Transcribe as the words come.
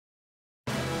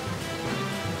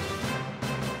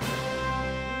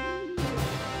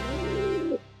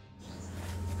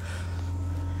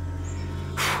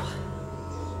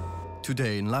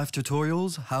Today in Life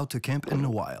Tutorials, how to camp in the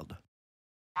wild.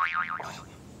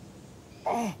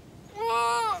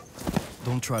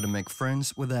 Don't try to make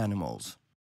friends with animals.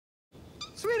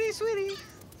 Sweetie, sweetie.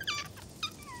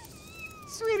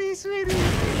 Sweetie, sweetie.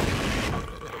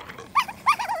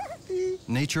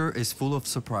 Nature is full of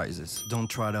surprises. Don't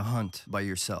try to hunt by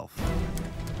yourself.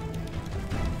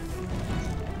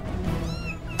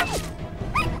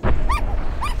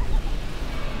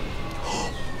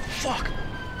 Fuck!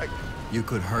 You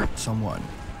could hurt someone.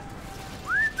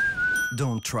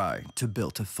 Don't try to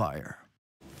build a fire.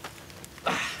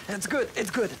 It's good,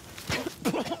 it's good.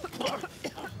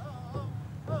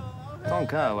 Ton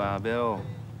cœur, Bill.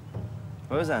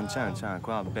 Where's Chan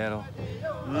qua Bill?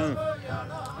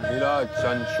 Mila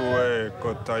chanchue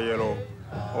kotayelo.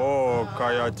 Oh,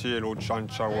 kayachilo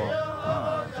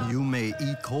chanchawa. You may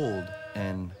eat cold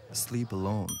and sleep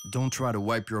alone. Don't try to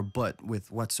wipe your butt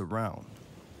with what's around.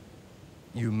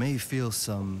 You may feel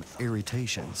some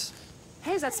irritations.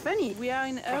 Hey, that's funny. We are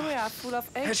in an area full of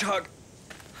eggs. Hedgehog.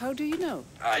 How do you know?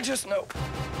 I just know.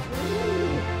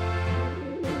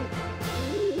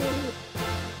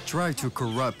 Try to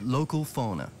corrupt local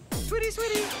fauna. Sweetie,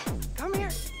 sweetie, come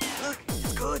here. Look,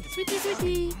 it's good. Sweetie,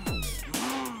 sweetie.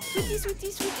 Sweetie,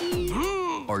 sweetie, sweetie.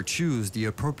 Or choose the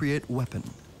appropriate weapon.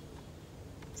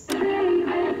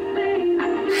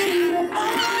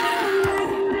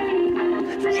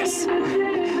 Yes.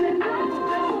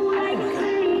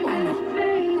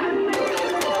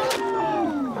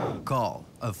 Call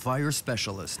a fire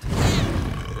specialist.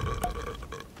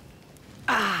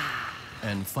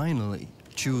 And finally,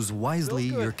 choose wisely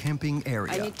your camping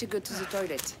area. I need to go to the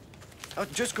toilet. Oh,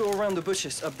 just go around the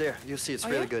bushes up there. You'll see it's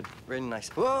really good. Really nice.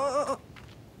 Whoa!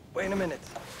 Wait a minute.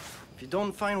 If you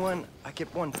don't find one, I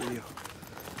keep one for you.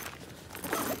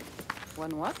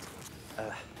 One what?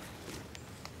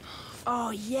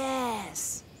 Oh,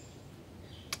 yes.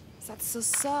 That's so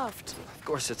soft. Of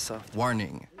course it's soft.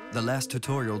 Warning, the last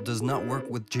tutorial does not work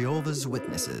with Jehovah's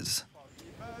Witnesses.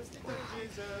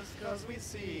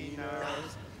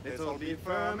 It'll be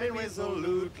firm and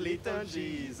resolute, little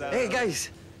Jesus. Hey,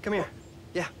 guys, come here.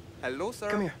 Yeah, Hello, sir.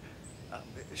 come here.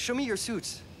 Show me your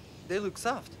suits. They look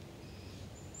soft.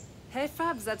 Hey,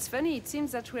 Fabs, that's funny. It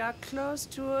seems that we are close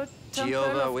to a temple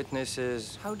Jehovah's of...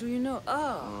 Witnesses. How do you know?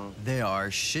 Oh. They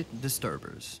are shit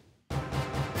disturbers.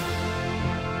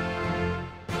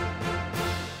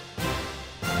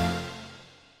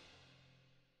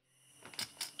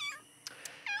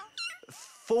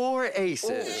 Four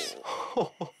aces.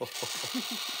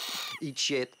 Eat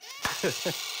shit.